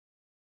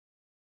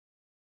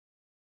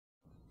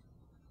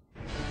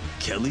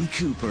Kelly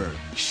Cooper.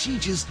 She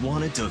just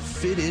wanted to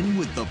fit in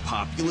with the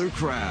popular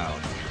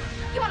crowd.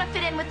 You want to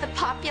fit in with the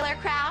popular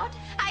crowd?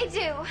 I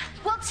do.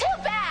 Well, too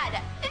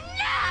bad. No!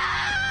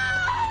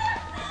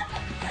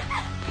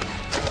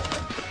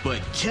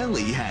 But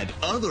Kelly had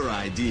other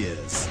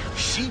ideas.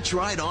 She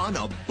tried on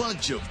a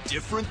bunch of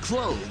different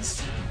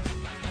clothes,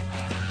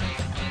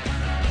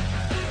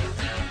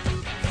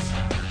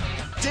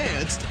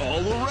 danced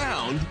all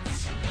around,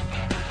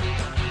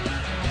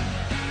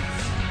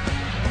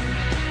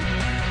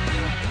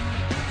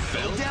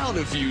 fell down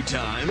a few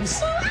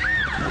times,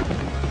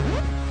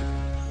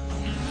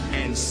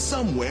 and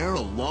somewhere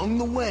along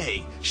the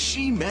way,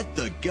 she met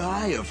the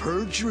guy of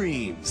her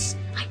dreams.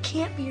 I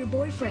can't be your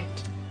boyfriend.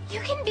 You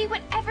can be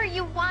whatever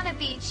you want to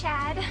be,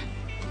 Chad.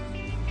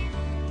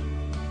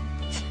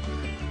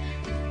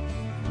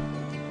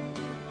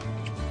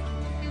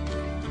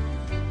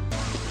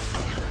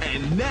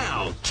 And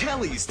now,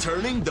 Kelly's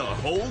turning the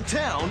whole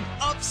town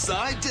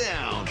upside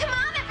down. Come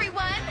on,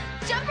 everyone!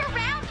 Jump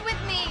around with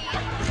me!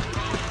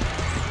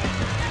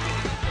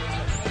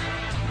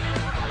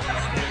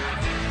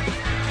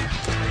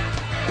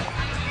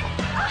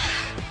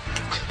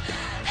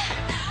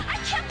 I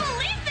can't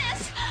believe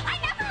this! I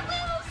never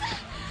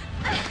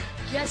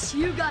lose! Guess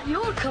you got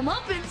your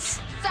comeuppance.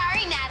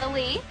 Sorry,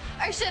 Natalie.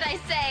 Or should I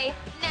say,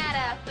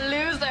 Nata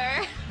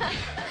loser.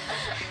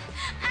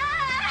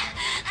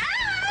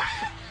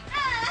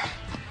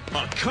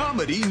 A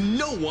comedy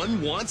no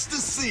one wants to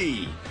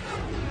see.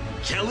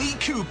 Kelly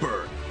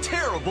Cooper,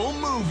 terrible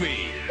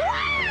movie.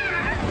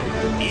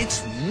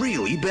 It's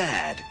really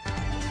bad.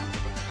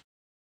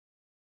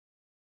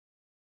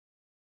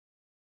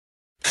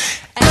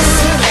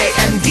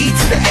 S-C-A-N-D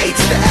to the A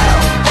to the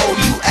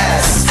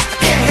L-O-U-S.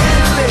 Can't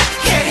handle it,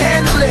 can't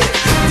handle it.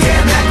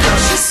 Damn, that girl,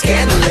 she's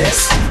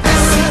scandalous.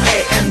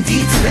 S-C-A-N-D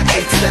to the A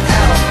to the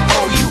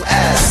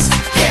L-O-U-S.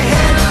 Can't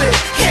handle it,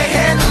 can't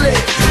handle it.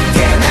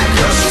 Damn, that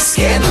girl, she's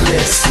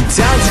scandalous.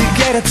 Time to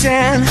get a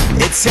tan.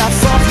 It's half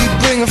off, you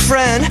bring a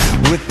friend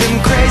with them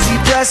crazy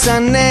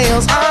press-on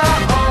nails.